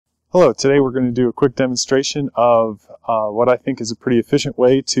Hello, today we're going to do a quick demonstration of what I think is a pretty efficient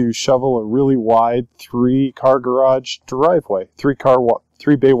way to shovel a really wide three-car garage driveway,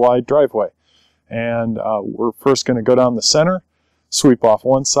 three-bay wide driveway. And we're first going to go down the center, sweep off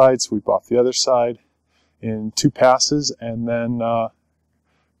one side, sweep off the other side in 2 passes, and then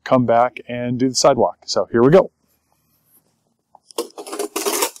come back and do the sidewalk. So here we go.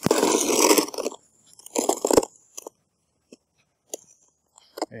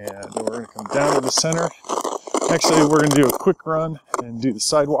 And we're going to come down to the center. Actually, we're going to do a quick run and do the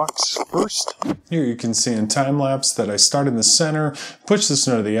sidewalks first. Here you can see in time-lapse that I start in the center, push the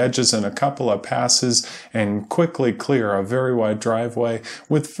snow to the edges in a couple of passes, and quickly clear a very wide driveway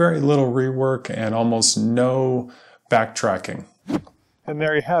with very little rework and almost no backtracking. And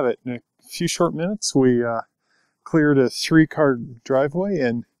there you have it. In a few short minutes, we cleared a 3-car driveway,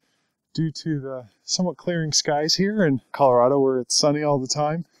 and due to the somewhat clearing skies here in Colorado where it's sunny all the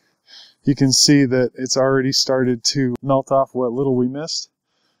time, you can see that it's already started to melt off what little we missed.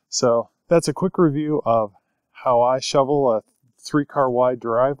 So that's a quick review of how I shovel a 3-car wide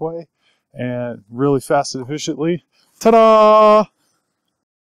driveway, and really fast and efficiently. Ta-da!